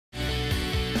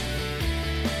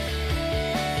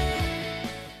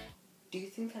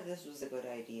think that this was a good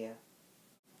idea?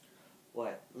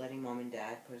 What, letting Mom and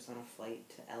Dad put us on a flight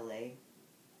to LA?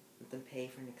 Let them pay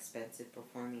for an expensive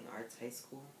performing arts high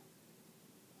school?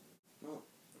 Well,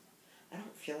 I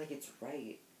don't feel like it's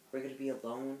right. We're gonna be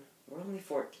alone. We're only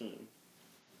 14.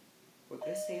 We're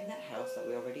gonna stay in that house that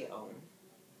we already own.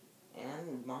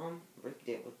 And Mom rigged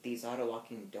it with these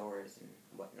auto-locking doors and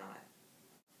whatnot.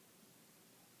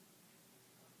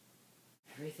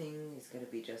 Everything is gonna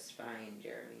be just fine,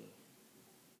 Jeremy.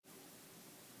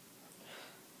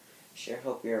 Sure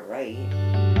hope you're right.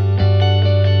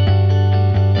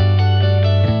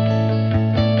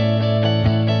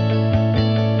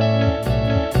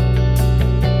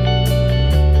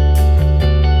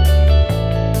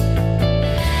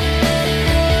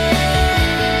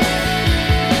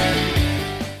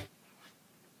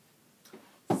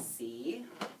 See?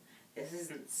 This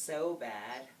isn't so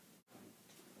bad.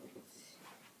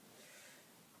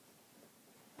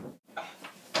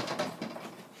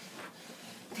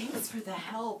 Thanks for the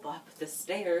help up the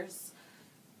stairs.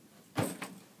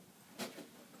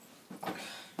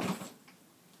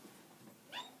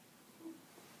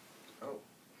 Oh.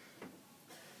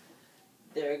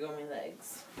 There go my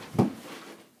legs.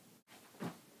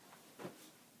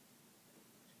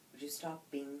 Would you stop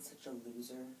being such a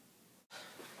loser?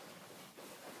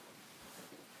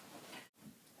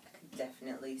 I could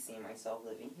definitely see myself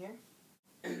living here.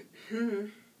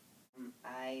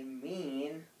 I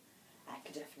mean, I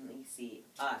could definitely see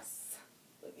us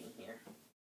living here.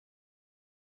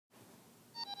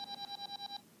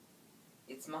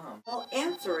 It's Mom. I'll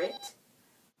answer it.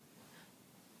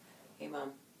 Hey,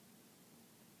 Mom.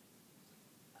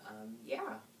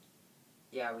 Yeah.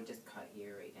 Yeah, we just cut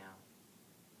here right now.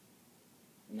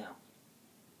 No.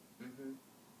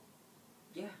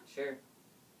 Yeah, sure.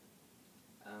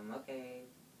 Okay.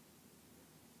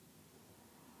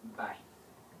 Bye.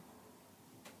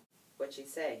 What'd she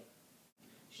say?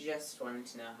 She just wanted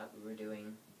to know how we were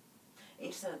doing.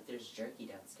 And she said that there's jerky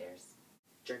downstairs.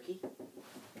 Jerky?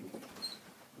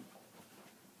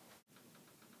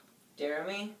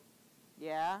 Jeremy?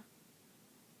 Yeah?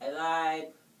 I lied.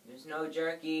 There's no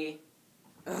jerky.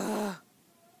 Ugh.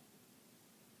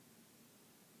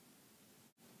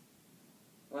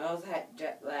 Well, that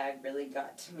jet lag really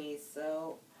got to me,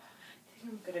 so I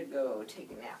think I'm gonna go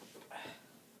take a nap.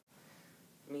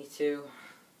 Me too.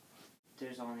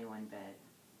 There's only one bed.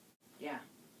 Yeah,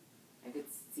 I could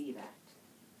see that.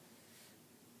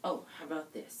 Oh, how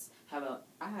about this? How about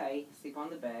I sleep on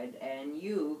the bed and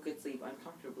you could sleep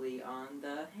uncomfortably on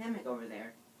the hammock over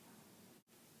there?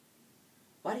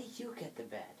 Why did you get the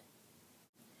bed?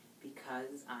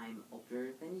 Because I'm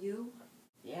older than you?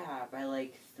 Yeah, by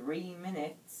like 3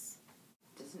 minutes.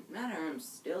 Doesn't matter, I'm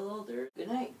still older. Good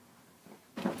night.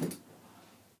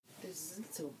 This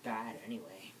isn't so bad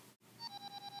anyway.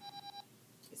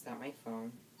 Is that my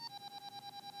phone?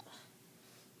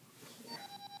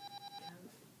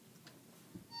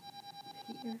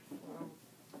 Here.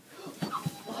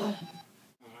 Oh,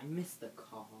 I missed the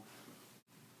call.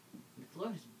 The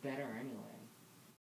floor is better anyway.